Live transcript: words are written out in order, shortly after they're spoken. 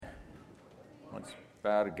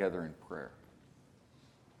bow together in prayer.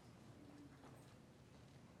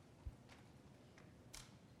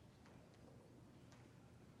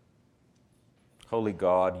 Holy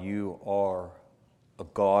God, you are a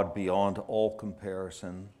God beyond all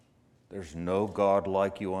comparison. There's no God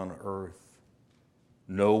like you on earth,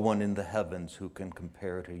 no one in the heavens who can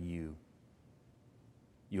compare to you.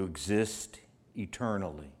 You exist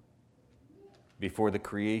eternally. Before the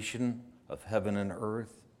creation of heaven and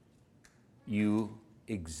earth, you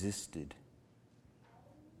existed.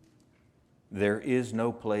 There is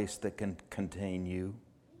no place that can contain you.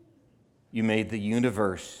 You made the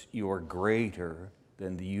universe. You are greater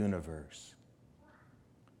than the universe.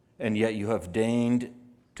 And yet you have deigned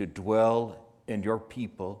to dwell in your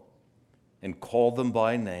people and call them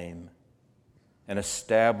by name and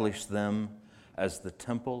establish them as the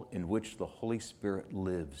temple in which the Holy Spirit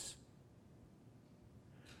lives.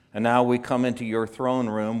 And now we come into your throne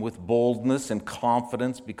room with boldness and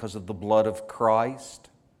confidence because of the blood of Christ.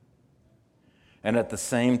 And at the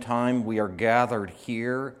same time, we are gathered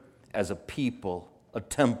here as a people, a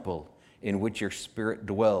temple in which your Spirit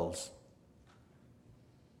dwells.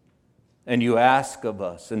 And you ask of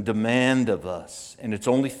us and demand of us, and it's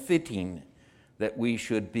only fitting that we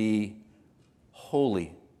should be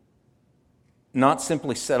holy, not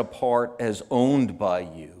simply set apart as owned by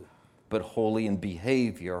you, but holy in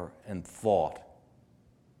behavior and thought.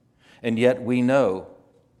 And yet we know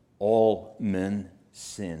all men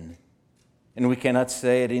sin. And we cannot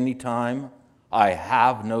say at any time, I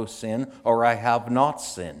have no sin, or I have not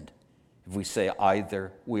sinned. If we say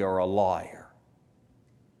either, we are a liar.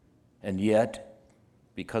 And yet,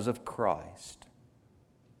 because of Christ,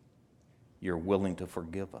 you're willing to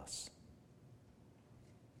forgive us.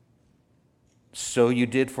 So you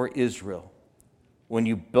did for Israel when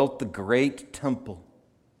you built the great temple.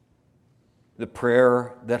 The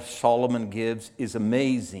prayer that Solomon gives is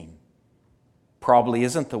amazing. Probably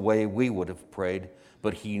isn't the way we would have prayed,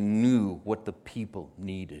 but he knew what the people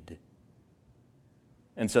needed.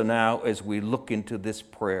 And so now, as we look into this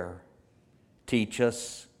prayer, teach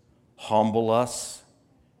us, humble us,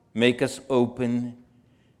 make us open,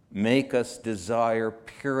 make us desire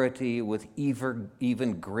purity with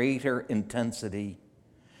even greater intensity,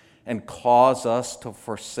 and cause us to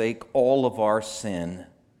forsake all of our sin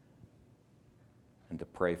and to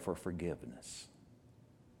pray for forgiveness.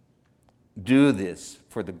 Do this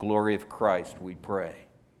for the glory of Christ, we pray.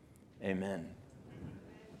 Amen.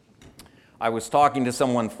 I was talking to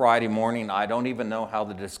someone Friday morning. I don't even know how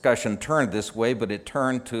the discussion turned this way, but it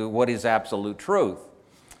turned to what is absolute truth.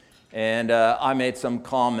 And I made some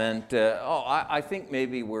comment, I think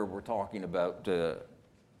maybe we're talking about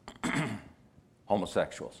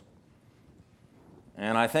homosexuals.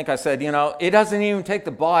 And I think I said, it doesn't even take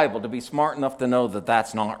the Bible to be smart enough to know that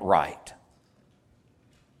that's not right.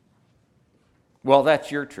 Well, that's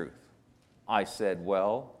your truth. I said,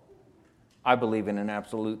 well, I believe in an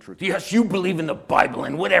absolute truth. Yes, you believe in the Bible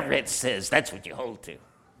and whatever it says, that's what you hold to.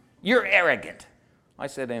 You're arrogant. I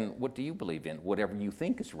said, and what do you believe in? Whatever you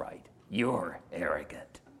think is right. You're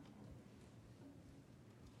arrogant.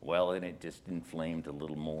 Well, and it just inflamed a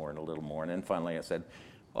little more and a little more. And then finally I said,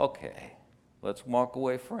 okay, let's walk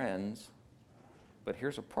away friends. But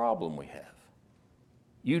here's a problem we have.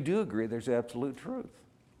 You do agree there's absolute truth.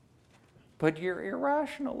 But you're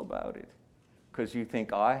irrational about it because you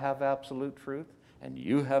think I have absolute truth and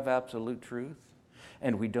you have absolute truth,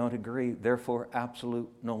 and we don't agree. Therefore, absolute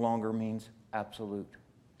no longer means absolute.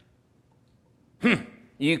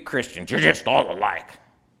 You Christians, you're just all alike.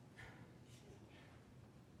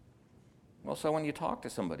 Well, so when you talk to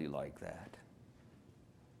somebody like that,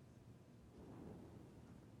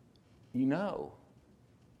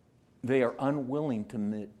 they are unwilling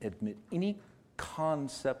to admit any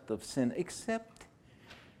concept of sin except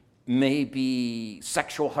maybe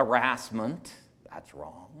sexual harassment. That's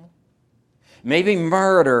wrong. Maybe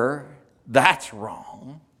murder. That's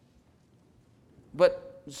wrong.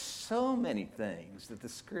 But so many things that the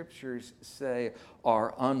Scriptures say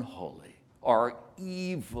are unholy, are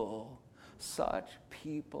evil, such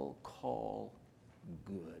people call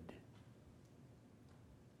good.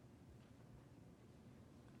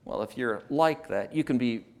 Well, if you're like that, you can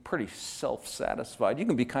be pretty self-satisfied. You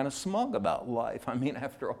can be kind of smug about life. I mean,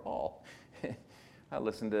 after all, I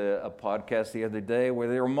listened to a podcast the other day where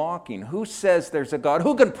they were mocking. Who says there's a God?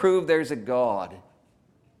 Who can prove there's a God?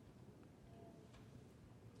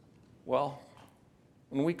 Well,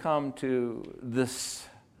 when we come to this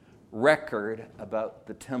record about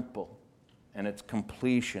the temple and its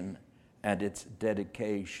completion and its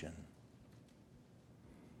dedication,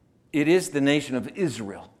 it is the nation of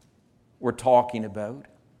Israel we're talking about.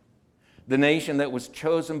 the nation that was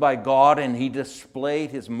chosen by God, and he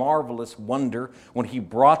displayed his marvelous wonder when he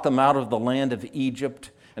brought them out of the land of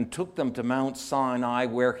Egypt and took them to Mount Sinai,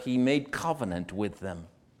 where he made covenant with them.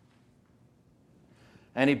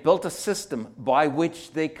 And he built a system by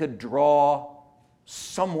which they could draw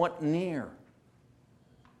somewhat near.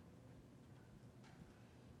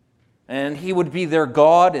 And he would be their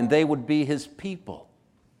God, and they would be his people.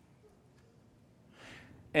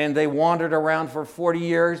 And they wandered around for 40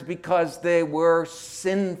 years because they were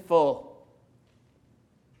sinful.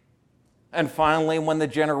 And finally, when the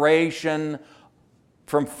generation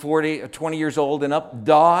from 20 years old and up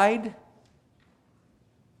died,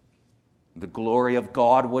 the glory of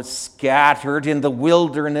God was scattered in the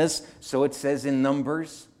wilderness, so it says in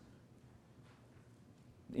Numbers,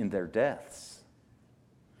 in their deaths.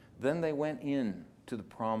 Then they went in to the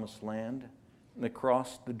promised land, and they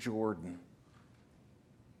crossed the Jordan.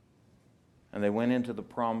 And they went into the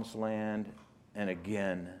promised land, and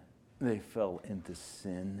again, they fell into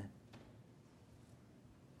sin.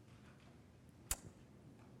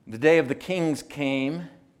 The day of the kings came,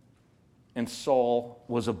 and Saul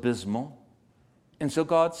was abysmal. And so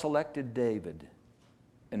God selected David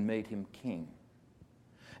and made him king.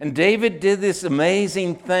 And David did this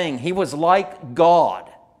amazing thing. He was like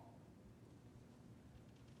God.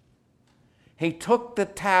 He took the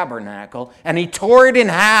tabernacle and he tore it in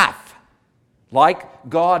half, like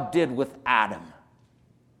God did with Adam.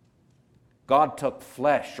 God took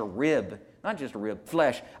flesh, a rib, not just a rib,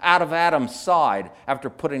 flesh, out of Adam's side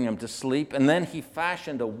after putting him to sleep. And then he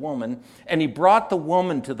fashioned a woman, and he brought the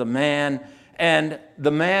woman to the man, and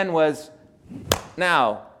the man was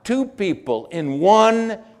now two people in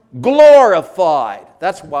one, glorified.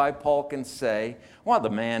 That's why Paul can say, well, the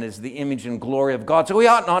man is the image and glory of God, so he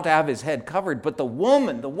ought not to have his head covered. But the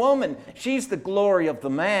woman, she's the glory of the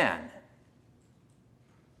man.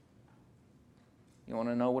 You want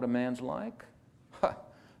to know what a man's like?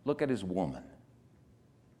 Look at his woman.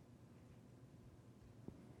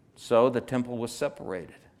 So the temple was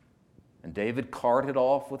separated, and David carted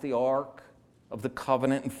off with the ark of the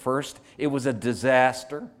covenant, and first it was a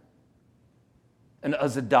disaster, and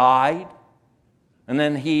Uzzah died, and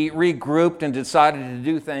then he regrouped and decided to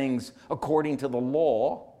do things according to the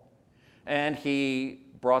law, and he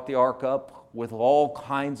brought the ark up with all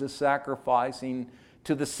kinds of sacrificing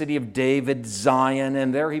to the city of David, Zion,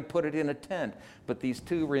 and there he put it in a tent. But these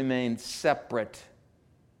two remained separate.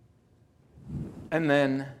 And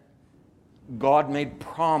then God made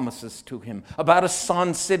promises to him about a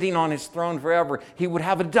son sitting on his throne forever. He would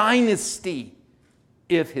have a dynasty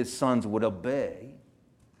if his sons would obey.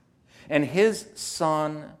 And his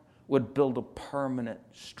son would build a permanent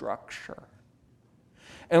structure.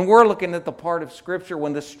 And we're looking at the part of Scripture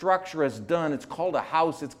when the structure is done. It's called a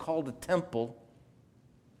house. It's called a temple.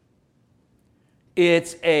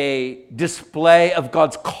 It's a display of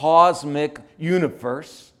God's cosmic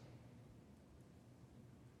universe.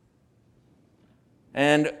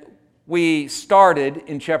 And we started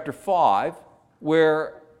in chapter 5,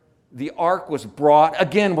 where the ark was brought,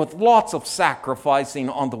 again with lots of sacrificing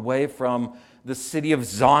on the way from the city of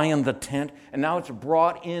Zion, the tent, and now it's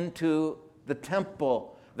brought into the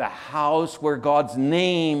temple, the house where God's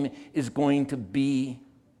name is going to be.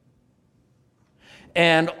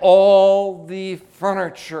 And all the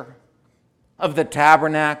furniture of the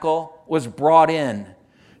tabernacle was brought in.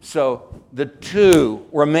 So the two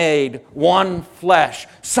were made one flesh,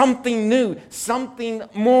 something new, something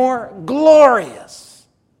more glorious.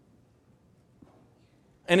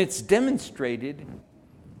 And it's demonstrated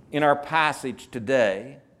in our passage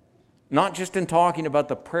today, not just in talking about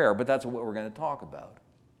the prayer, but that's what we're going to talk about.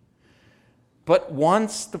 But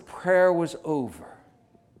once the prayer was over,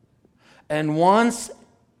 and once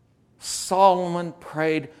Solomon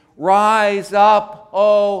prayed, "Rise up,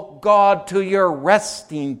 O God, to your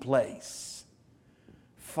resting place,"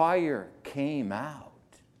 fire came out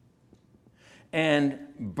and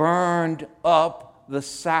burned up the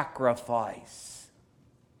sacrifice.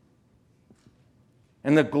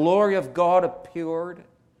 And the glory of God appeared,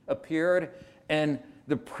 and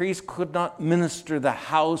the priest could not minister. The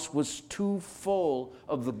house was too full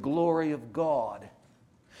of the glory of God.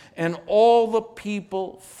 And all the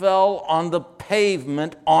people fell on the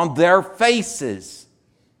pavement on their faces.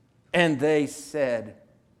 And they said,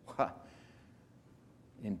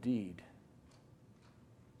 "Indeed,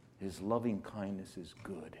 his loving kindness is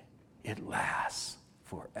good. It lasts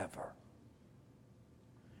forever."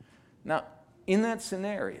 Now, in that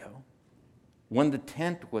scenario, when the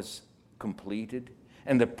tent was completed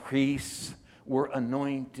and the priests were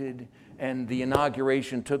anointed and the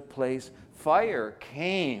inauguration took place, fire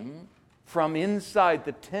came from inside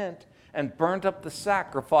the tent and burnt up the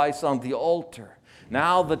sacrifice on the altar.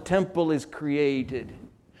 Now the temple is created.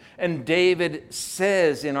 And David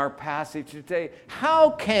says in our passage today,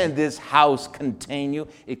 how can this house contain you?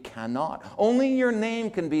 It cannot. Only your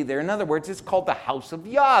name can be there. In other words, it's called the house of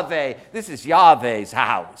Yahweh. This is Yahweh's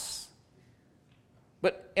house.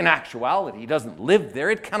 But in actuality, he doesn't live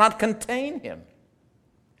there. It cannot contain him.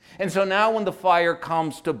 And so now when the fire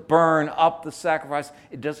comes to burn up the sacrifice,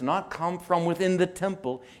 it does not come from within the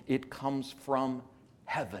temple. It comes from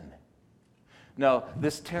heaven. Now,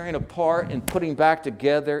 this tearing apart and putting back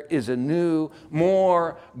together is a new,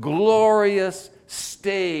 more glorious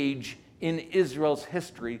stage in Israel's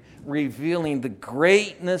history, revealing the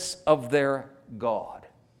greatness of their God.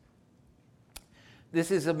 This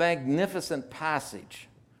is a magnificent passage.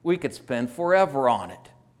 We could spend forever on it.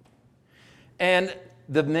 And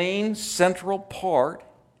the main central part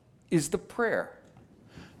is the prayer.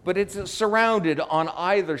 But it's surrounded on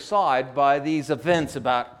either side by these events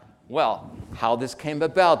about, well, how this came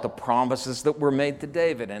about, the promises that were made to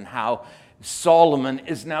David, and how Solomon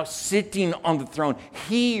is now sitting on the throne.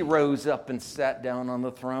 He rose up and sat down on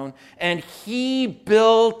the throne, and he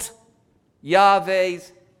built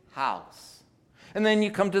Yahweh's house. And then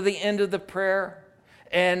you come to the end of the prayer,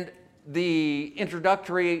 and the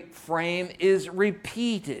introductory frame is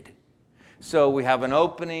repeated. So we have an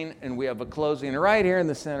opening and we have a closing. And right here in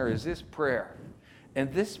the center is this prayer.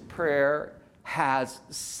 And this prayer has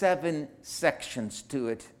 7 sections to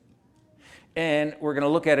it. And we're going to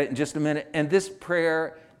look at it in just a minute. And this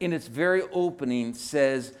prayer, in its very opening,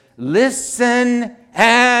 says, listen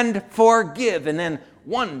and forgive. And then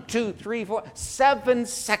 1, 2, 3, 4, 7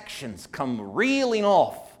 sections come reeling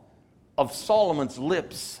off of Solomon's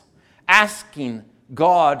lips, asking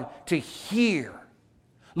God to hear.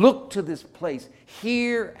 Look to this place.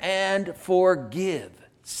 Hear and forgive.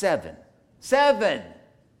 7.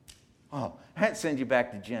 Oh, that sends you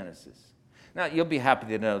back to Genesis. Now, you'll be happy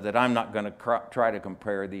to know that I'm not going to try to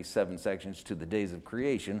compare these 7 sections to the days of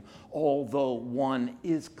creation, although one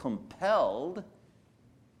is compelled.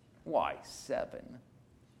 Why 7?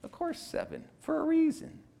 Of course 7, for a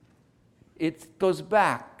reason. It goes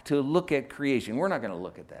back to look at creation. We're not going to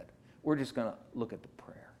look at that. We're just going to look at the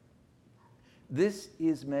prayer. This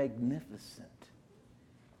is magnificent.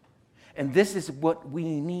 And this is what we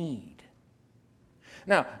need.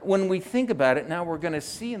 Now, when we think about it, now we're going to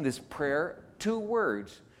see in this prayer 2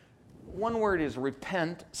 words. One word is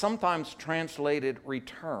repent, sometimes translated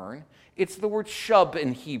return. It's the word shub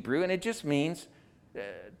in Hebrew, and it just means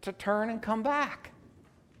to turn and come back.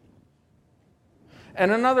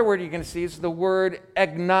 And another word you're going to see is the word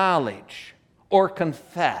acknowledge or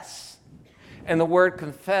confess. And the word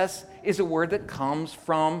confess is a word that comes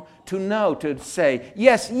from to know, to say,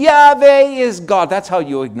 yes, Yahweh is God. That's how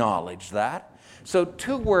you acknowledge that. So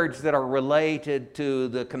 2 words that are related to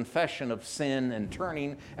the confession of sin and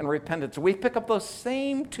turning and repentance. We pick up those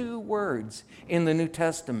same 2 words in the New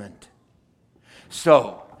Testament.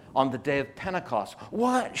 So, on the day of Pentecost,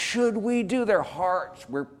 what should we do? Their hearts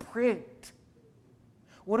were pricked.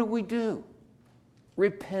 What do we do?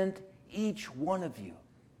 Repent, each one of you.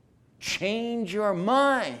 Change your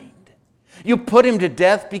mind. You put him to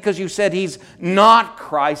death because you said he's not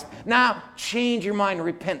Christ. Now, change your mind,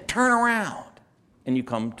 repent, turn around. And you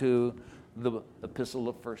come to the epistle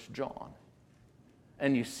of 1 John.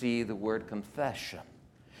 And you see the word confession.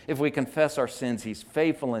 If we confess our sins, he's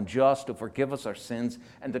faithful and just to forgive us our sins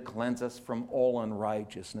and to cleanse us from all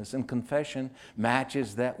unrighteousness. And confession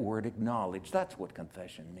matches that word acknowledge. That's what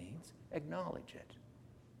confession means. Acknowledge it.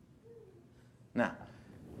 Now,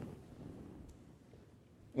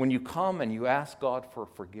 when you come and you ask God for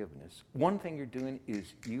forgiveness, one thing you're doing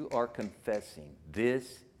is you are confessing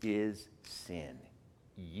this is sin.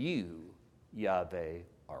 You, Yahweh,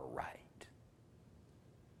 are right.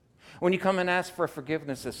 When you come and ask for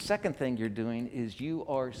forgiveness, the second thing you're doing is you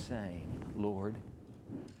are saying, Lord,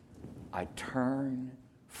 I turn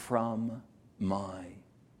from my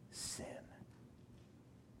sin.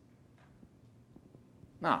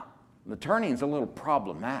 Now, the turning is a little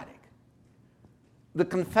problematic. The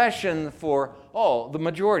confession for, the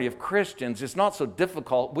majority of Christians is not so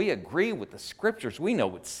difficult. We agree with the Scriptures. We know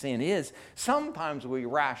what sin is. Sometimes we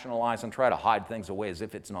rationalize and try to hide things away as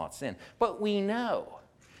if it's not sin. But we know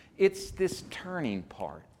it's this turning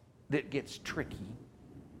part that gets tricky.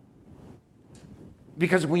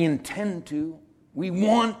 Because we intend to, we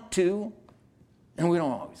want to, and we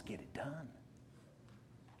don't always get it done.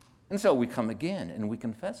 And so we come again and we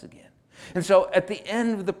confess again. And so at the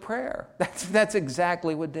end of the prayer, that's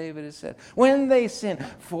exactly what David has said. When they sin,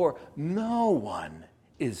 for no one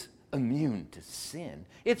is immune to sin.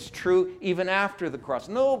 It's true even after the cross.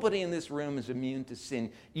 Nobody in this room is immune to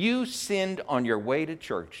sin. You sinned on your way to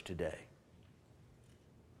church today.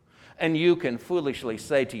 And you can foolishly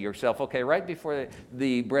say to yourself, okay, right before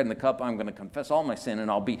the bread and the cup, I'm going to confess all my sin and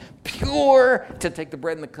I'll be pure to take the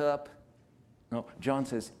bread and the cup. No, John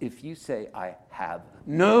says, if you say, I have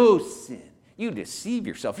no sin, you deceive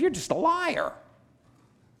yourself. You're just a liar.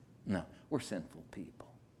 No, we're sinful people.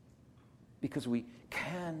 Because we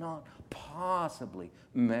cannot possibly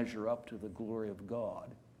measure up to the glory of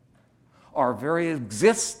God. Our very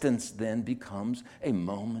existence then becomes a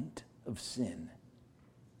moment of sin.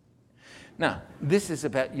 Now, this is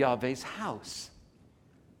about Yahweh's house.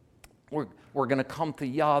 We're going to come to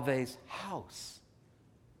Yahweh's house.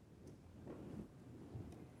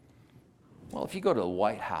 Well, if you go to the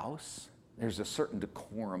White House, there's a certain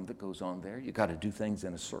decorum that goes on there. You've got to do things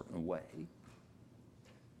in a certain way.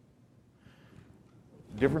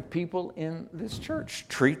 Different people in this church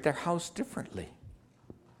treat their house differently.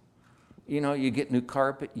 You know, you get new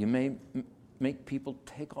carpet, you may make people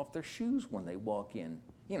take off their shoes when they walk in,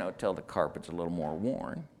 you know, till the carpet's a little more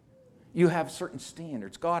worn. You have certain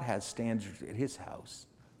standards. God has standards at his house.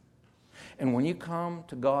 And when you come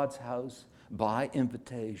to God's house by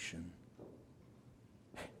invitation,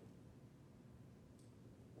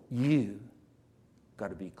 you got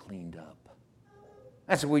to be cleaned up.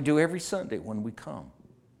 That's what we do every Sunday when we come.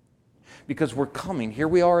 Because we're coming. Here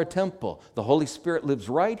we are, a temple. The Holy Spirit lives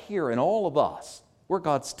right here in all of us. We're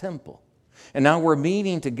God's temple. And now we're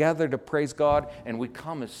meeting together to praise God, and we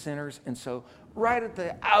come as sinners. And so right at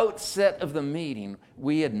the outset of the meeting,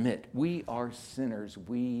 we admit we are sinners.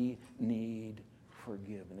 We need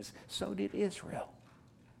forgiveness. So did Israel.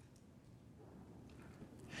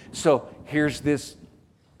 So here's this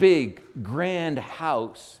big, grand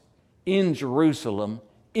house in Jerusalem,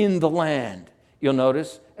 in the land. You'll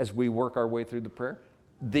notice as we work our way through the prayer,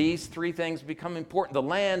 these three things become important. The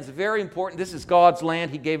land's very important. This is God's land.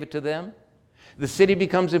 He gave it to them. The city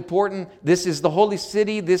becomes important. This is the holy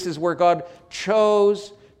city. This is where God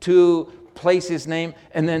chose to place his name.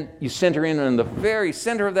 And then you center in the very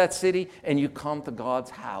center of that city and you come to God's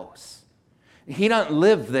house. He doesn't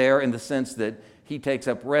live there in the sense that he takes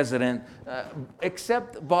up residence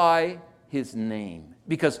except by his name,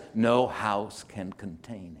 because no house can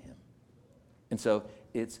contain him. And so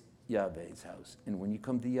it's Yahweh's house. And when you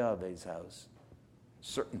come to Yahweh's house,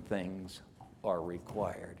 certain things are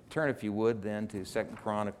required. Turn, if you would, then to 2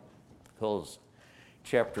 Chronicles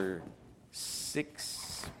chapter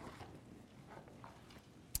 6.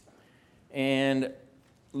 And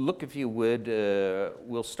look, if you would,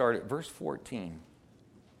 we'll start at verse 14.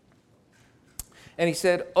 And he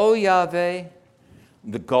said, O Yahweh,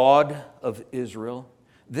 the God of Israel,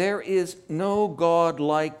 there is no God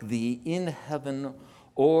like thee in heaven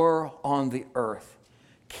or on the earth,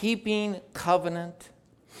 keeping covenant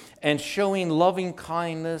and showing loving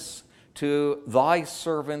kindness to thy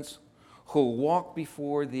servants who walk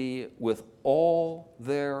before thee with all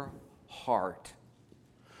their heart,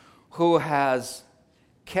 who has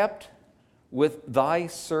kept with thy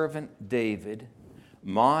servant David,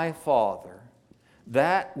 my father,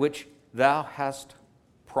 that which thou hast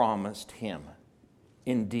promised him.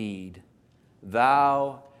 Indeed,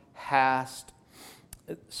 thou hast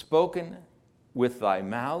spoken with thy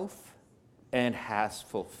mouth and hast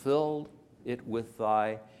fulfilled it with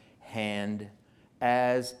thy hand,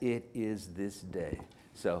 as it is this day.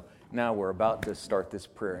 So now we're about to start this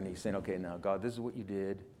prayer, and he's saying, okay, now God, this is what you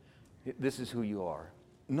did. This is who you are.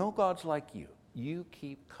 No God's like you. You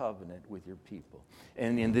keep covenant with your people.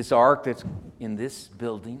 And in this ark that's in this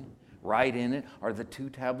building, right in it, are the 2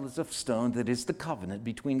 tablets of stone that is the covenant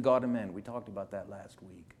between God and man. We talked about that last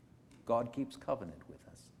week. God keeps covenant with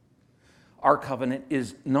us. Our covenant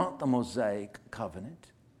is not the Mosaic covenant,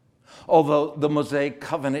 although the Mosaic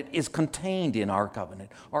covenant is contained in our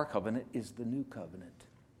covenant. Our covenant is the new covenant.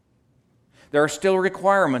 There are still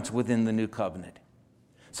requirements within the new covenant.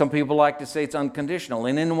 Some people like to say it's unconditional,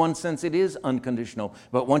 and in one sense it is unconditional.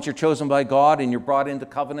 But once you're chosen by God and you're brought into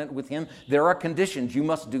covenant with him, there are conditions. You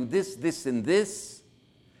must do this, this, and this.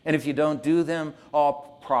 And if you don't do them,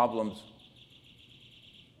 all problems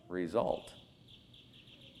result.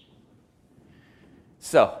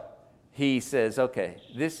 So he says, okay,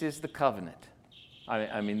 this is the covenant.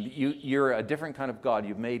 I mean, you're a different kind of God.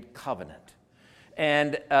 You've made covenant.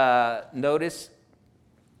 And notice,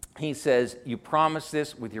 he says, you promise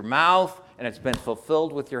this with your mouth, and it's been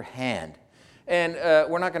fulfilled with your hand. And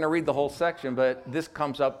we're not going to read the whole section, but this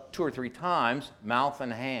comes up 2 or 3 times, mouth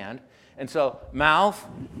and hand. And so, mouth,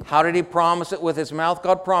 how did he promise it with his mouth?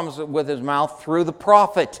 God promised it with his mouth through the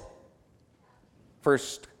prophet. 1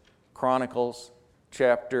 Chronicles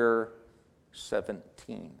chapter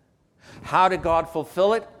 17. How did God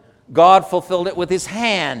fulfill it? God fulfilled it with his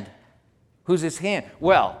hand. Who's his hand?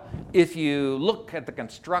 Well, if you look at the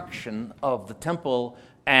construction of the temple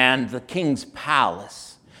and the king's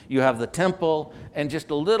palace, you have the temple and just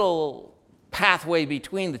a little pathway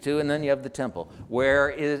between the two, and then you have the temple.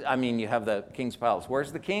 You have the king's palace.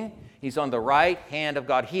 Where's the king? He's on the right hand of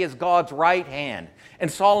God. He is God's right hand.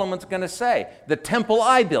 And Solomon's going to say, the temple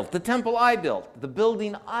I built, the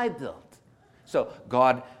building I built. So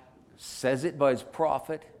God says it by his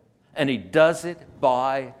prophet, and he does it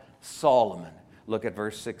by Solomon. Look at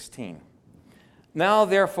verse 16. Now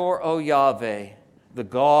therefore, O Yahweh, the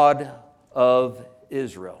God of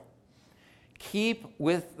Israel, keep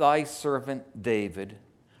with thy servant David,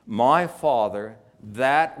 my father,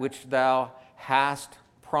 that which thou hast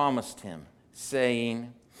promised him,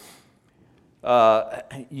 saying,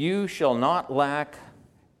 you shall not lack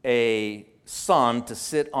a son to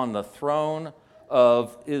sit on the throne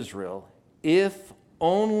of Israel, if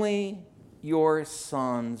only your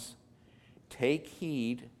sons take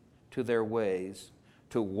heed to their ways,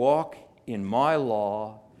 to walk in my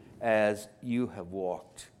law as you have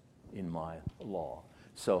walked in my law.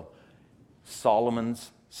 So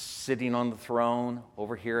Solomon's sitting on the throne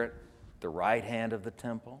over here at the right hand of the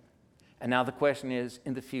temple. And now the question is,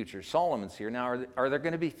 in the future, Solomon's here. Now, are there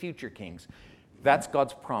going to be future kings? That's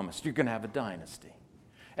God's promise. You're going to have a dynasty.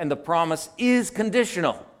 And the promise is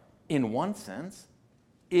conditional in one sense.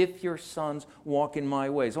 If your sons walk in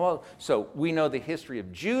my ways. Well, so we know the history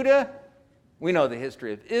of Judah. We know the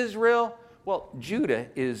history of Israel. Well, Judah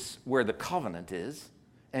is where the covenant is.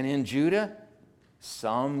 And in Judah,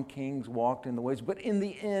 some kings walked in the ways. But in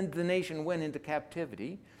the end, the nation went into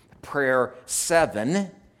captivity. Prayer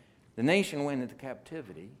 7, the nation went into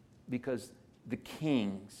captivity because the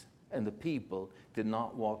kings and the people did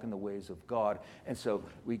not walk in the ways of God. And so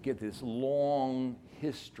we get this long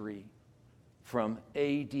history from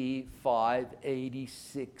AD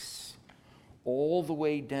 586 all the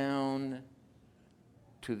way down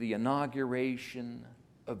to the inauguration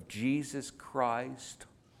of Jesus Christ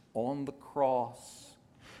on the cross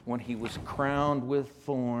when he was crowned with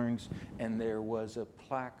thorns and there was a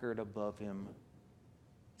placard above him,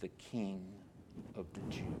 the King of the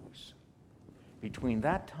Jews. Between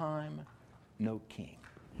that time, no king,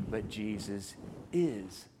 but Jesus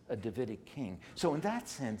is a Davidic king. So in that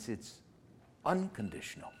sense, it's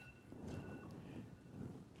unconditional.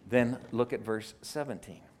 Then look at verse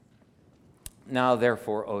 17. Now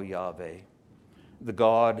therefore, O Yahweh, the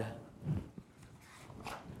God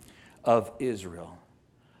of Israel,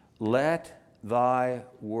 let thy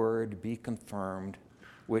word be confirmed,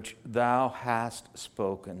 which thou hast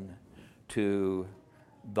spoken to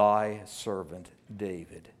thy servant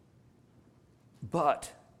David.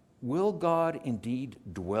 But will God indeed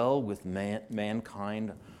dwell with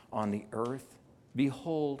mankind on the earth?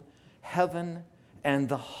 Behold, heaven and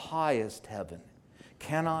the highest heaven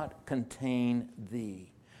cannot contain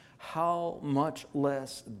thee. How much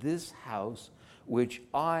less this house which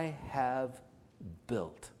I have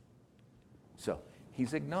built. So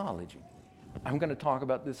he's acknowledging, I'm going to talk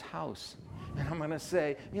about this house. And I'm going to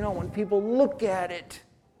say, when people look at it,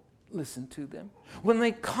 listen to them. When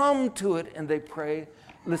they come to it and they pray,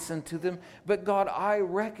 listen to them. But God, I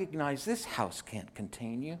recognize this house can't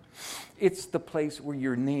contain you. It's the place where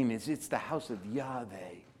your name is. It's the house of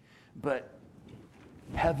Yahweh. But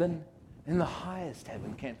heaven and the highest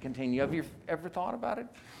heaven can't contain you. Have you ever thought about it?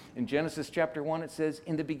 In Genesis chapter 1, it says,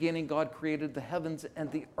 in the beginning, God created the heavens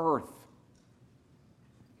and the earth.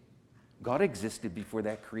 God existed before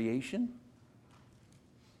that creation.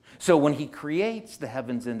 So when he creates the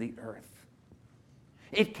heavens and the earth,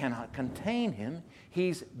 it cannot contain him.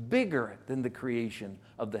 He's bigger than the creation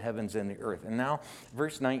of the heavens and the earth. And now,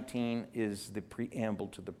 verse 19 is the preamble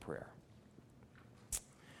to the prayer.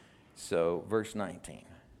 So, verse 19.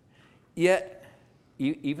 Yet,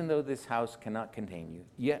 even though this house cannot contain you,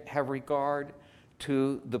 yet have regard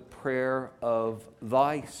to the prayer of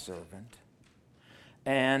thy servant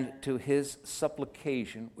and to his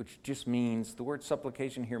supplication, which just means, the word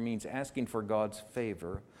supplication here means asking for God's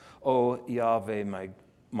favor. O Yahweh,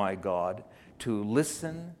 my God, to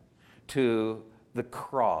listen to the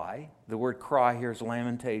cry. The word cry here is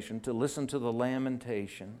lamentation. To listen to the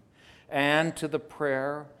lamentation and to the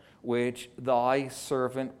prayer which thy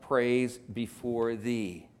servant prays before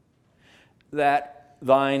thee, that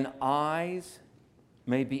thine eyes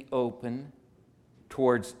may be open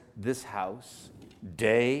towards this house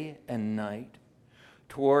day and night,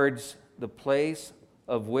 towards the place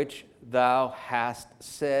of which thou hast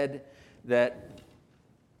said that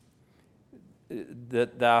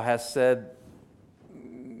that thou hast said,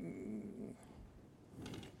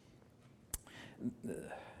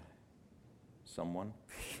 someone,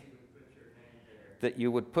 that you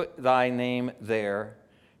would put thy name there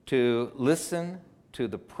to listen to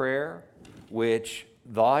the prayer which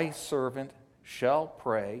thy servant shall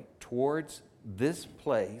pray towards this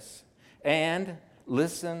place, and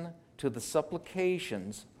listen to the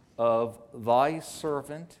supplications of thy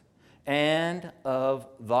servant and of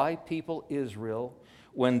thy people Israel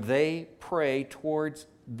when they pray towards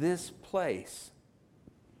this place.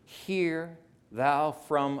 Hear thou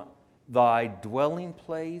from thy dwelling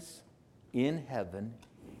place in heaven,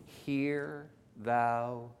 hear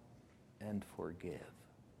thou and forgive.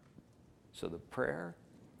 So the prayer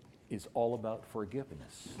is all about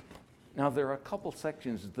forgiveness. Now, there are a couple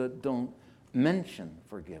sections that don't mention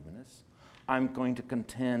forgiveness. I'm going to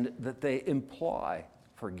contend that they imply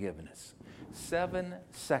forgiveness. 7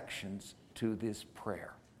 sections to this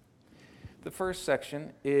prayer. The first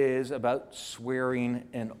section is about swearing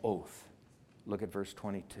an oath. Look at verse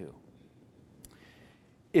 22.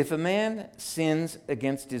 If a man sins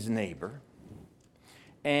against his neighbor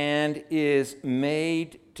and is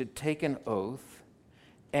made to take an oath,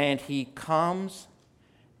 and he comes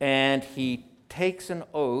and he takes an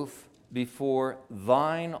oath before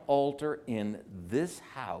thine altar in this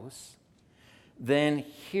house, then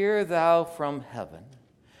hear thou from heaven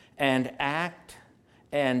and act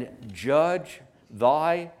and judge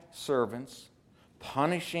thy servants,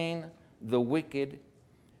 punishing the wicked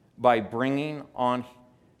by bringing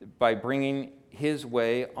his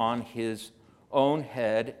way on his own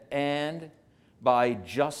head, and by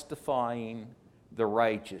justifying the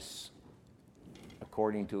righteous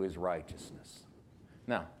according to his righteousness.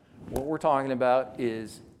 Now, what we're talking about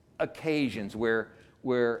is occasions where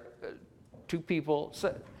two people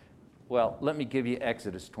say, well, let me give you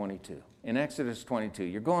Exodus 22. In Exodus 22,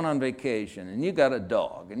 you're going on vacation and you got a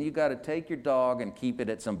dog, and you got to take your dog and keep it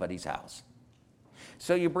at somebody's house.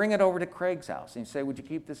 So you bring it over to Craig's house and you say, would you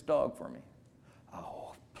keep this dog for me?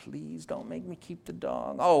 Oh, please don't make me keep the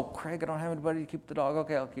dog. Oh, Craig, I don't have anybody to keep the dog.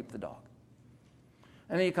 Okay, I'll keep the dog.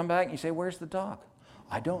 And then you come back and you say, where's the dog?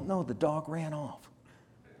 I don't know, the dog ran off.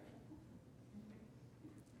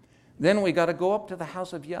 Then we got to go up to the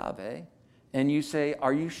house of Yahweh, and you say,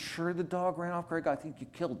 are you sure the dog ran off, Craig? I think you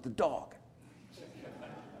killed the dog.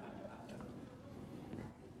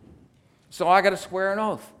 So I got to swear an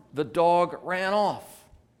oath. The dog ran off.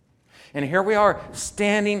 And here we are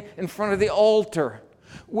standing in front of the altar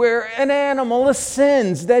where an animal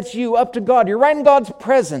ascends. That's you, up to God. You're right in God's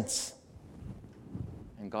presence.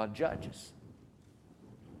 And God judges.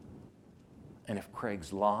 And if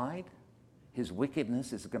Craig's lied, his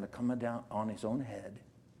wickedness is going to come down on his own head,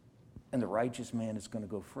 and the righteous man is going to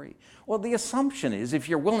go free. Well, the assumption is if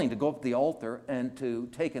you're willing to go up to the altar and to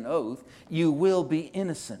take an oath, you will be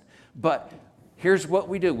innocent. But here's what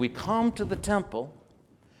we do. We come to the temple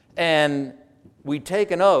and we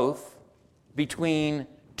take an oath between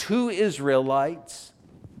two Israelites,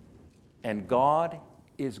 and God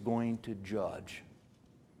is going to judge.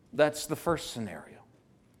 That's the first scenario.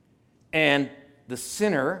 And the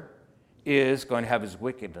sinner is going to have his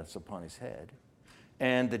wickedness upon his head,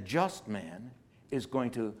 and the just man is going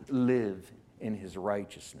to live in his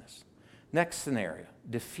righteousness. Next scenario,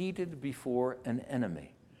 defeated before an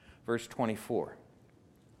enemy. Verse 24.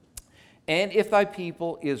 And if thy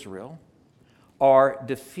people Israel are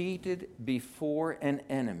defeated before an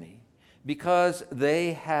enemy, because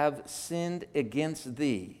they have sinned against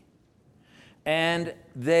thee, and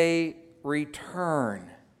they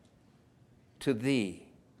return to thee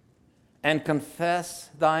and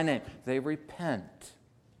confess thy name. They repent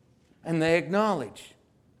and they acknowledge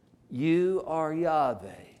you are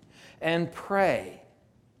Yahweh, and pray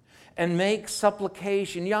and make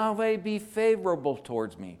supplication. Yahweh, be favorable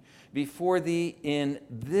towards me before thee in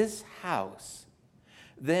this house.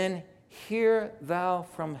 Then hear thou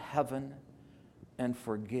from heaven and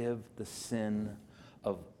forgive the sin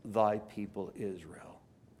of thy people Israel,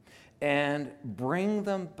 and bring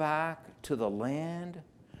them back to the land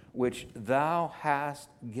which thou hast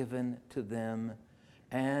given to them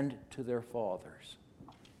and to their fathers.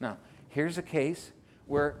 Now, here's a case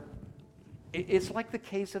where it's like the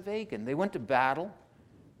case of Achan. They went to battle.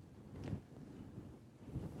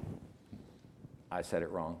 I said it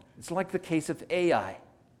wrong. It's like the case of Ai.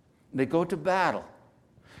 They go to battle,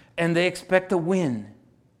 and they expect to win.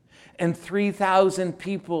 And 3,000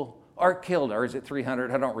 people are killed. Or is it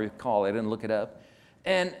 300? I don't recall. I didn't look it up.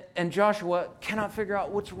 And Joshua cannot figure out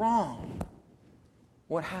what's wrong.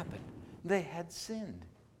 What happened? They had sinned.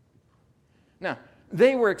 Now,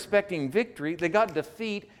 They were expecting victory. They got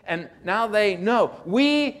defeat, and now they know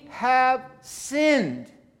we have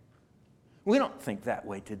sinned. We don't think that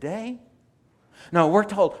way today. No, we're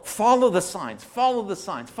told, follow the signs, follow the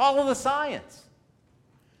signs, follow the science.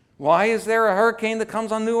 Why is there a hurricane that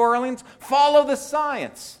comes on New Orleans? Follow the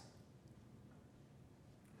science.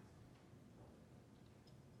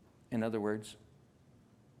 In other words,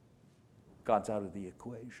 God's out of the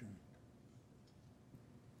equation.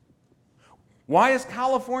 Why is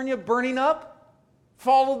California burning up?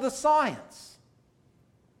 Follow the science.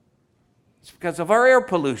 It's because of our air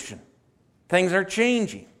pollution. Things are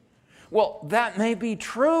changing. Well, that may be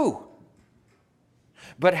true.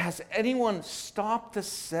 But has anyone stopped to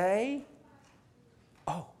say,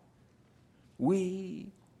 oh,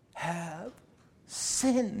 we have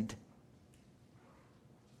sinned?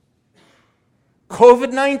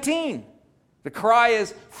 COVID-19. The cry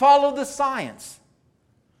is, follow the science.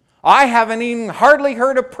 I haven't even hardly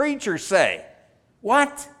heard a preacher say,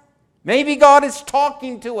 what? Maybe God is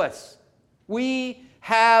talking to us. We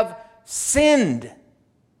have sinned.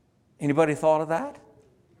 Anybody thought of that?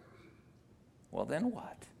 Well, then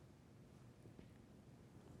what?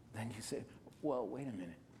 Then you say, well, wait a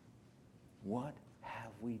minute. What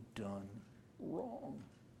have we done wrong?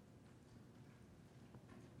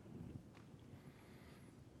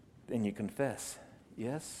 Then you confess,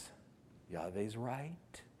 yes, Yahweh's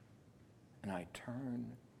right, and I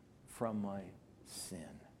turn from my sin.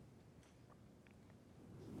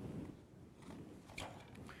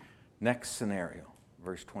 Next scenario,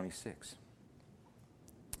 verse 26.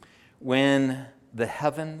 When the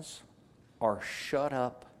heavens are shut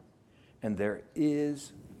up and there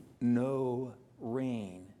is no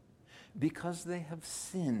rain, because they have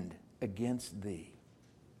sinned against thee,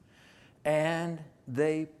 and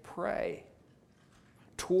they pray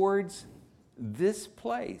towards this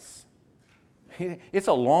place. It's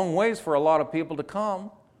a long ways for a lot of people to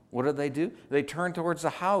come. What do? They turn towards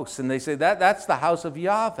the house and they say, that's the house of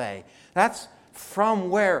Yahweh. That's from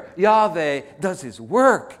where Yahweh does his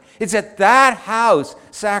work. It's at that house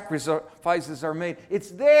sacrifices are made.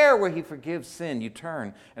 It's there where he forgives sin. You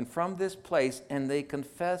turn, and from this place, and they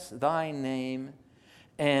confess thy name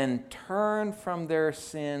and turn from their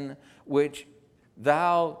sin with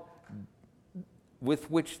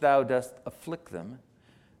which thou dost afflict them,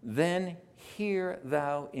 then hear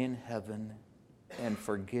thou in heaven and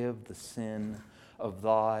forgive the sin of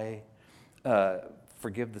thy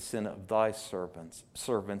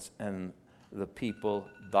servants and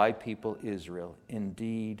thy people Israel.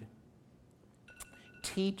 Indeed,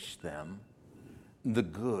 teach them the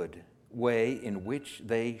good way in which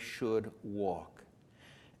they should walk,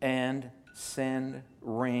 and send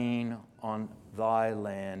rain on thy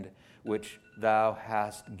land, which thou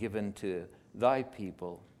hast given to thy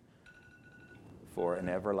people for an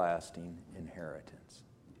everlasting inheritance.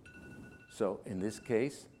 So in this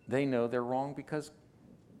case, they know they're wrong because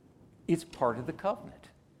it's part of the covenant.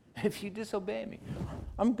 If you disobey me,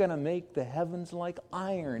 I'm going to make the heavens like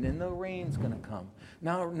iron and no rain's going to come.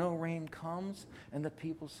 Now no rain comes and the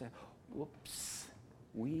people say, whoops,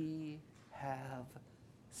 we have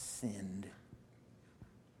sinned.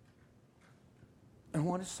 And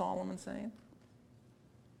what is Solomon saying?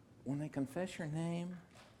 When they confess your name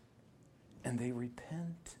and they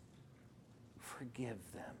repent, forgive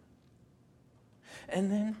them.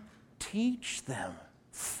 And then teach them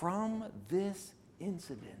from this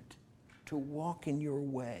incident to walk in your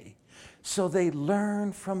way. So they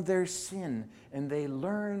learn from their sin and they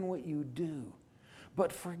learn what you do.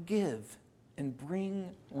 But forgive and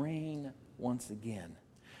bring rain once again.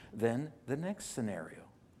 Then the next scenario,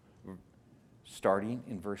 starting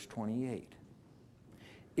in verse 28.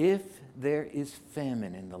 If there is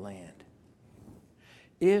famine in the land,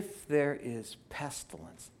 if there is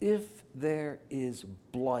pestilence, if there is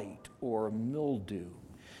blight or mildew,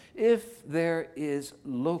 if there is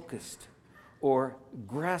locust or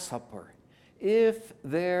grasshopper, if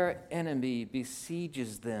their enemy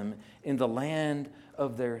besieges them in the land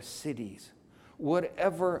of their cities,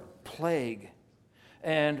 whatever plague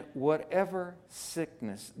and whatever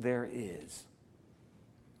sickness there is,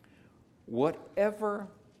 whatever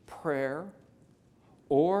prayer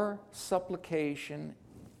or supplication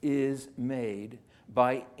is made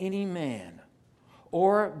by any man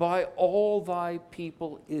or by all thy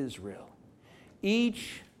people Israel,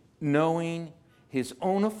 each knowing his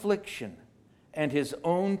own affliction and his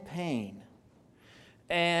own pain,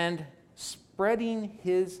 and spreading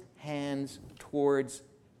his hands towards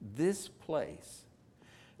this place,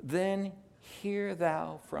 then hear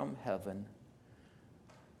thou from heaven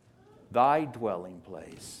thy dwelling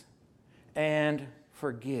place, and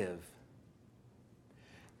forgive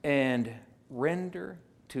and render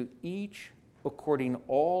to each according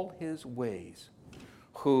all his ways,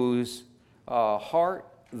 whose heart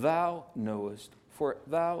thou knowest, for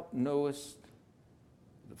thou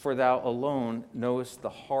alone knowest the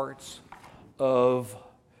hearts of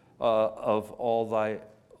all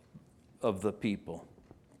the people.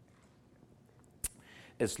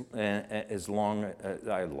 As long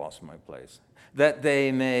I lost my place, that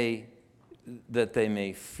they may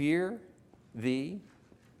fear thee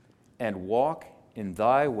and walk in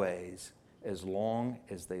thy ways, as long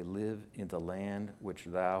as they live in the land which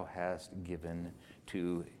thou hast given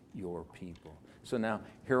to your people. So now,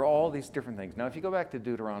 here are all these different things. Now, if you go back to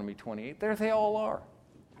Deuteronomy 28, there they all are.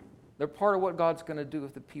 They're part of what God's going to do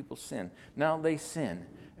if the people sin. Now they sin.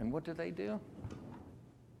 And what do?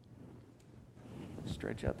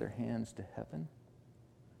 Stretch out their hands to heaven,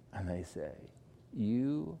 and they say,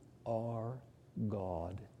 you are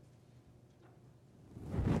God.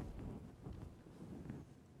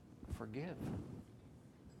 Forgive.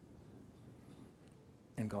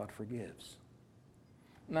 And God forgives.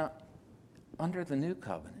 Now, under the new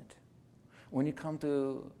covenant, when you come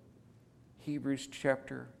to Hebrews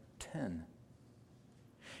chapter 10,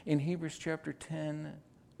 in Hebrews chapter 10,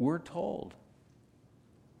 we're told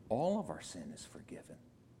all of our sin is forgiven.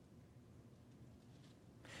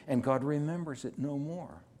 And God remembers it no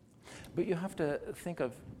more. But you have to think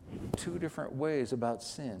of two different ways about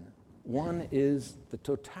sin. One is the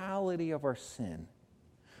totality of our sin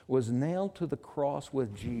was nailed to the cross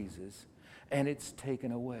with Jesus, and it's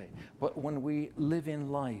taken away. But when we live in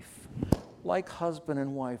life, like husband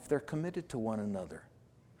and wife, they're committed to one another.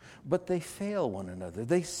 But they fail one another.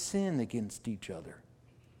 They sin against each other.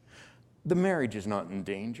 The marriage is not in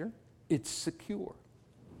danger. It's secure.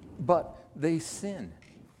 But they sin.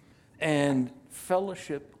 And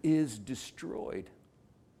fellowship is destroyed.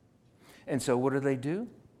 And so what do?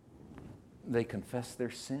 They confess their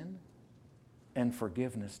sin, and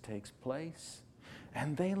forgiveness takes place.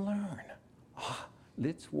 And they learn,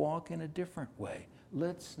 let's walk in a different way.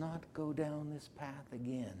 Let's not go down this path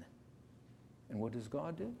again. And what does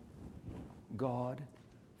God do? God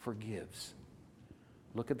forgives.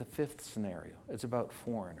 Look at the fifth scenario. It's about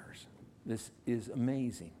foreigners. This is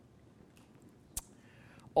amazing.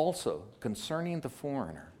 Also, concerning the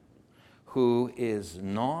foreigner who is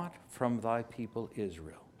not from thy people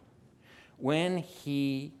Israel, when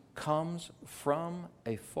he comes from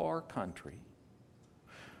a far country,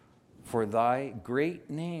 for thy great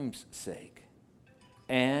name's sake,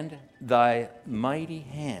 and thy mighty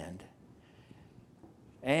hand,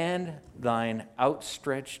 and thine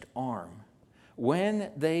outstretched arm, when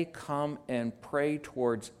they come and pray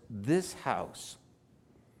towards this house,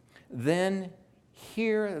 then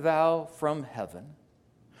hear thou from heaven,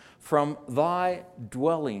 from thy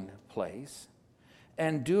dwelling place,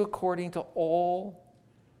 and do according to all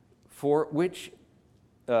for which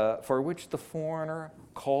the foreigner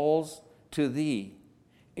calls to thee,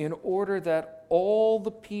 in order that all the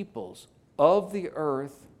peoples of the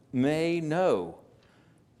earth may know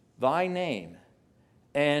thy name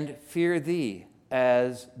and fear thee,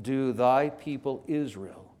 as do thy people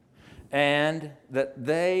Israel, and that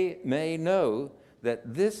they may know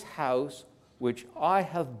that this house which I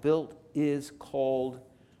have built is called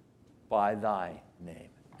by thy name.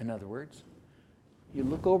 In other words, you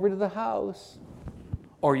look over to the house,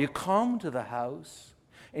 or you come to the house,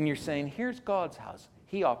 and you're saying, here's God's house.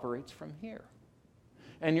 He operates from here.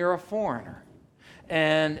 And you're a foreigner.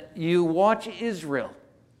 And you watch Israel,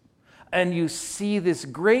 and you see this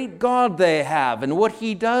great God they have and what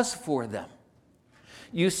He does for them.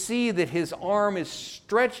 You see that His arm is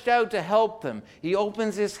stretched out to help them. He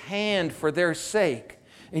opens His hand for their sake.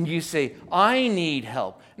 And you say, I need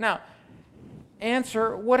help. Now,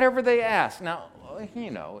 answer whatever they ask. Now,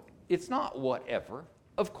 it's not whatever.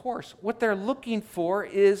 Of course, what they're looking for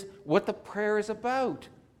is what the prayer is about.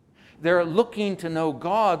 They're looking to know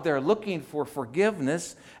God. They're looking for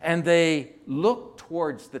forgiveness. And they look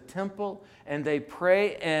towards the temple and they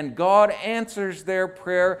pray, and God answers their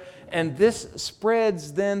prayer. And this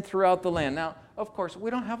spreads then throughout the land. Now, of course, we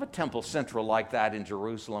don't have a temple central like that in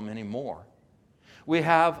Jerusalem anymore. We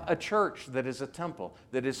have a church that is a temple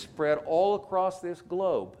that is spread all across this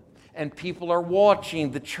globe. And people are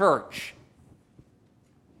watching the church.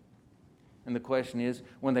 And the question is,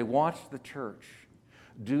 when they watch the church,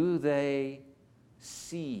 do they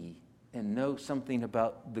see and know something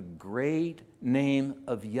about the great name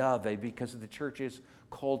of Yahweh, because the church is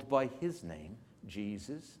called by His name,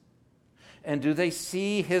 Jesus? And do they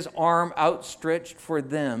see His arm outstretched for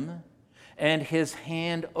them and His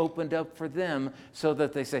hand opened up for them, so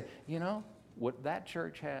that they say, what that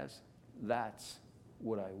church has, that's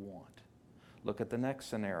would I want? Look at the next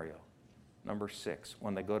scenario, number 6,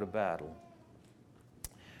 when they go to battle.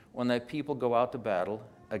 When the people go out to battle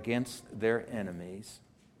against their enemies,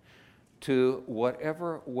 to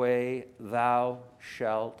whatever way thou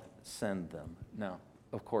shalt send them. Now,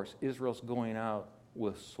 of course, Israel's going out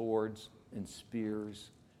with swords and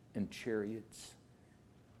spears and chariots.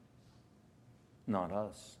 Not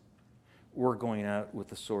us. We're going out with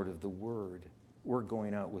the sword of the word. We're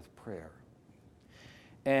going out with prayer.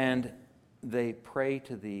 And they pray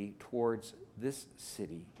to thee towards this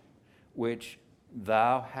city, which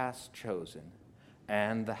thou hast chosen,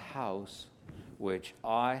 and the house which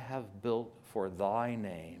I have built for thy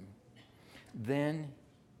name. Then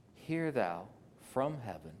hear thou from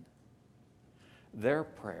heaven their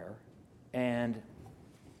prayer and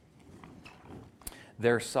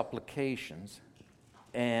their supplications,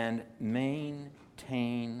 and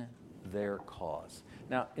maintain their cause.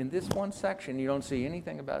 Now, in this one section, you don't see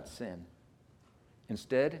anything about sin.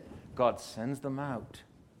 Instead, God sends them out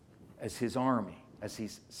as his army, as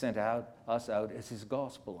he's sent us out as his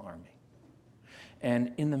gospel army.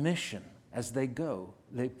 And in the mission, as they go,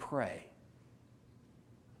 they pray.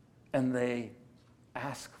 And they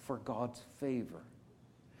ask for God's favor.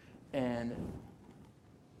 And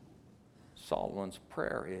Solomon's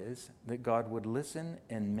prayer is that God would listen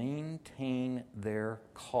and maintain their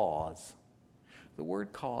cause. The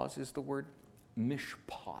word cause is the word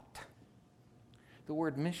mishpat. The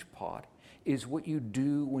word mishpat is what you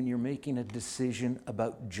do when you're making a decision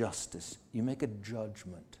about justice. You make a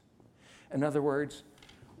judgment. In other words,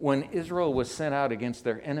 when Israel was sent out against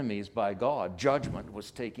their enemies by God, judgment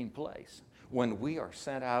was taking place. When we are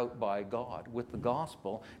sent out by God with the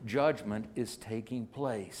gospel, judgment is taking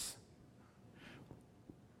place.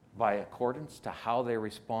 By accordance to how they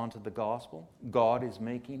respond to the gospel, God is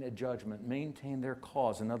making a judgment. Maintain their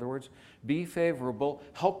cause. In other words, be favorable,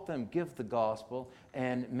 help them give the gospel,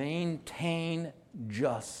 and maintain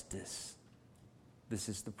justice. This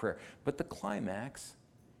is the prayer. But the climax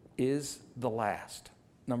is the last,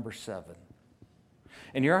 number 7.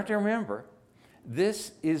 And you have to remember,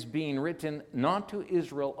 this is being written not to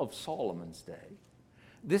Israel of Solomon's day.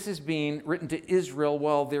 This is being written to Israel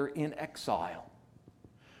while they're in exile.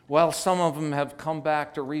 While some of them have come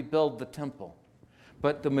back to rebuild the temple,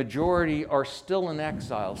 but the majority are still in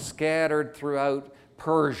exile, scattered throughout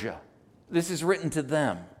Persia. This is written to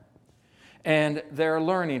them. And they're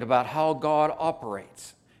learning about how God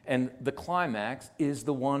operates. And the climax is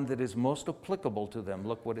the one that is most applicable to them.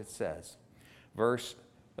 Look what it says. Verse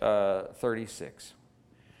 36.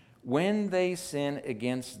 When they sin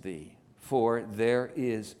against thee, for there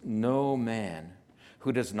is no man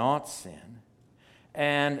who does not sin,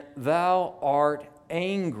 and thou art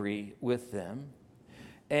angry with them,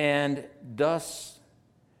 and dost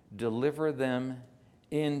deliver them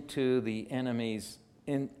into the enemies,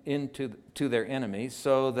 to their enemies,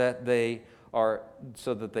 so that they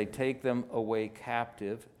take them away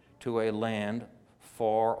captive to a land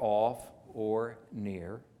far off or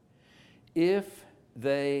near. If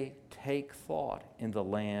they take thought in the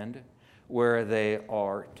land where they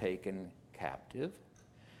are taken captive,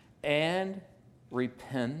 and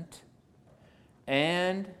repent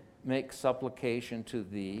and make supplication to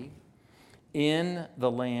thee in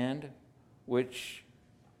the land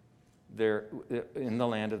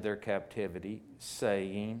of their captivity,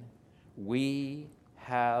 saying, we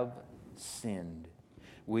have sinned,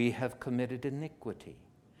 we have committed iniquity,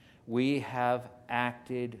 we have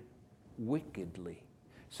acted wickedly.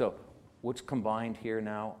 So what's combined here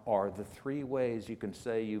now are the 3 ways you can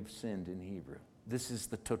say you've sinned in Hebrew. This is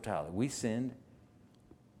the totality. We sinned.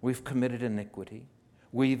 We've committed iniquity.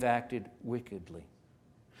 We've acted wickedly.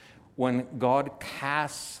 When God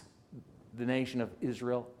casts the nation of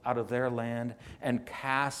Israel out of their land and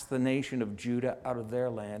casts the nation of Judah out of their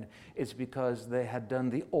land, it's because they had done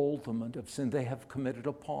the ultimate of sin. They have committed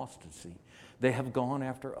apostasy. They have gone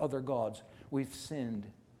after other gods. We've sinned.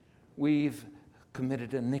 We've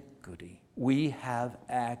committed iniquity. We have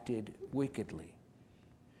acted wickedly.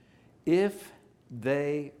 If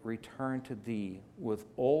they return to thee with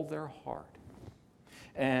all their heart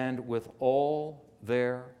and with all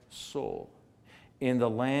their soul in the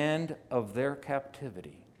land of their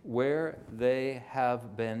captivity, where they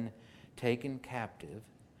have been taken captive,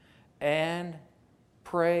 and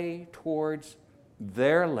pray towards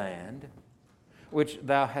their land, which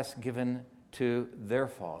thou hast given to their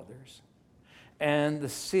fathers, and the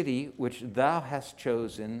city which thou hast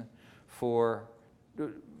chosen,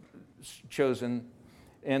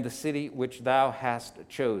 and the city which thou hast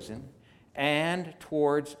chosen, and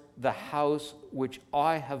towards the house which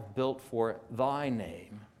I have built for thy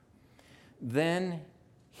name, then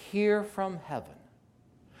hear from heaven,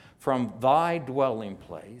 from thy dwelling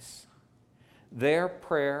place, their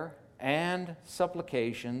prayer and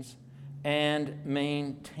supplications, and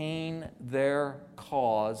maintain their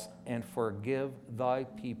cause, and forgive thy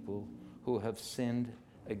people who have sinned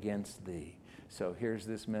against thee. So here's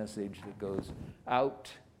this message that goes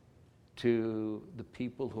out to the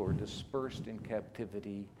people who are dispersed in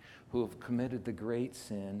captivity, who have committed the great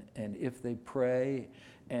sin, and if they pray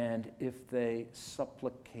and if they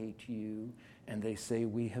supplicate you and they say,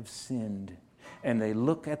 we have sinned, and they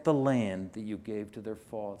look at the land that you gave to their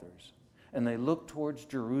fathers, and they look towards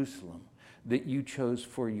Jerusalem that you chose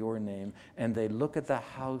for your name, and they look at the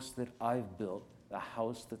house that I've built, the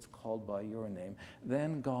house that's called by your name,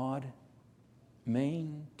 then God,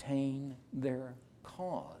 maintain their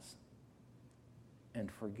cause and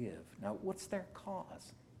forgive. Now, what's their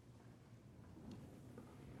cause?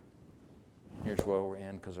 Here's where we're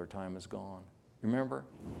in because our time is gone. Remember,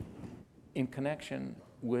 in connection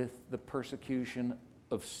with the persecution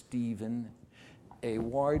of Stephen, a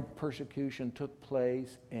wide persecution took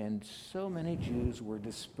place and so many Jews were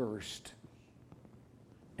dispersed.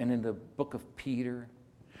 And in the book of Peter,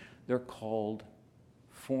 they're called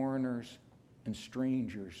foreigners and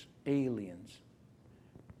strangers, aliens.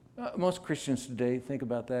 Most Christians today think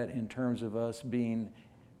about that in terms of us being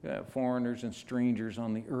foreigners and strangers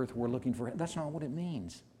on the earth. We're looking for. That's not what it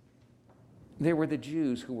means. They were the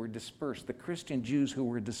Jews who were dispersed, the Christian Jews who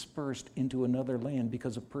were dispersed into another land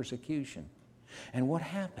because of persecution. And what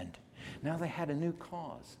happened? Now they had a new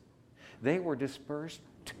cause. They were dispersed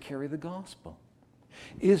to carry the gospel.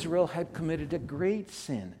 Israel had committed a great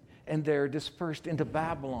sin, and they're dispersed into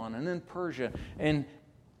Babylon, and then Persia, and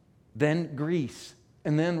then Greece,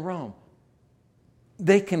 and then Rome.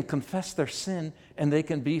 They can confess their sin and they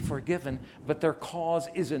can be forgiven, but their cause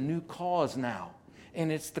is a new cause now,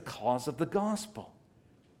 and it's the cause of the gospel,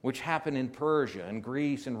 which happened in Persia and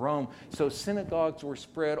Greece and Rome. So synagogues were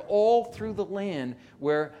spread all through the land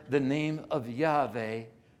where the name of Yahweh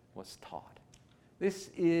was taught. This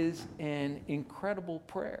is an incredible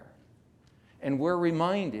prayer. And we're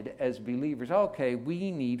reminded as believers, okay,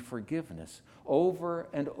 we need forgiveness over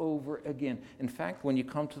and over again. In fact, when you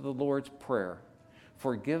come to the Lord's Prayer,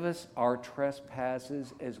 forgive us our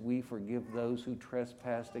trespasses as we forgive those who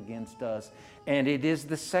trespass against us. And it is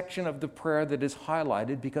the section of the prayer that is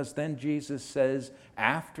highlighted because then Jesus says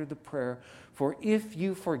after the prayer, for if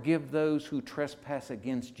you forgive those who trespass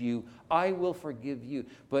against you, I will forgive you.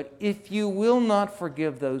 But if you will not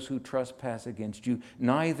forgive those who trespass against you,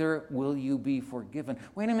 neither will you be forgiven.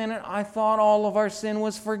 Wait a minute, I thought all of our sin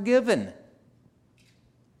was forgiven.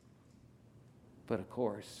 But of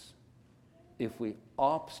course, if we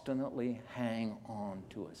obstinately hang on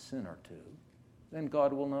to a sin or two, then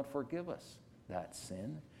God will not forgive us that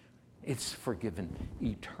sin. It's forgiven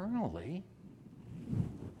eternally,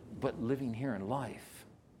 but living here in life,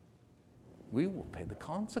 we will pay the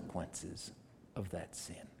consequences of that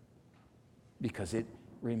sin because it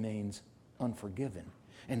remains unforgiven,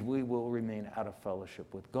 and we will remain out of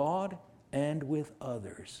fellowship with God and with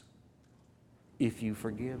others. If you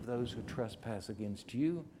forgive those who trespass against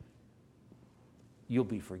you, you'll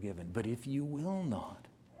be forgiven. But if you will not,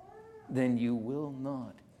 then you will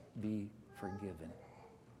not be forgiven.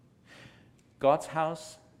 God's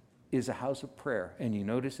house is a house of prayer. And you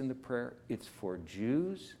notice in the prayer, it's for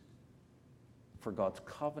Jews, for God's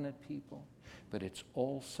covenant people, but it's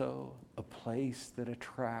also a place that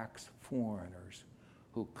attracts foreigners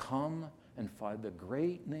who come and find the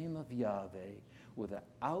great name of Yahweh with an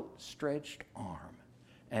outstretched arm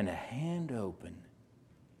and a hand open.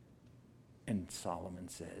 And Solomon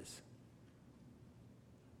says,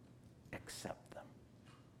 accept them.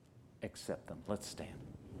 Accept them. Let's stand.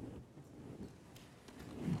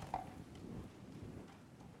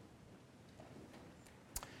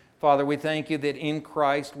 Father, we thank you that in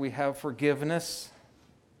Christ we have forgiveness.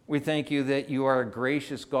 We thank you that you are a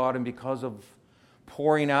gracious God, and because of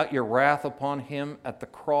pouring out your wrath upon him at the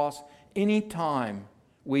cross, anytime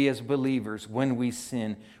we as believers, when we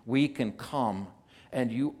sin, we can come and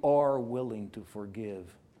you are willing to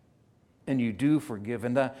forgive. And you do forgive.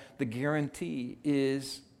 And the guarantee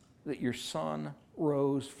is that your Son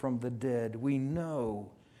rose from the dead. We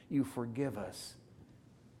know you forgive us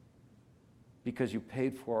because you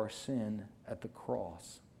paid for our sin at the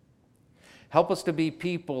cross. Help us to be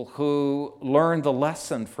people who learn the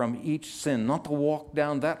lesson from each sin, not to walk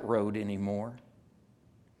down that road anymore.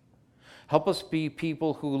 Help us be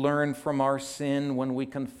people who learn from our sin when we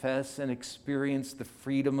confess and experience the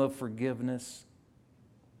freedom of forgiveness.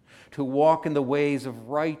 To walk in the ways of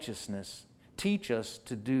righteousness. Teach us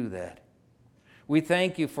to do that. We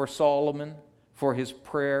thank you for Solomon, for his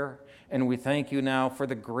prayer, and we thank you now for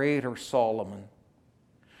the greater Solomon,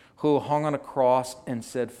 who hung on a cross and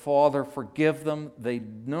said, Father, forgive them. They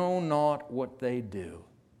know not what they do.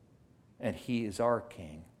 And he is our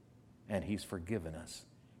King, and he's forgiven us.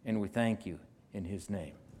 And we thank you in his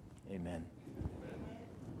name. Amen.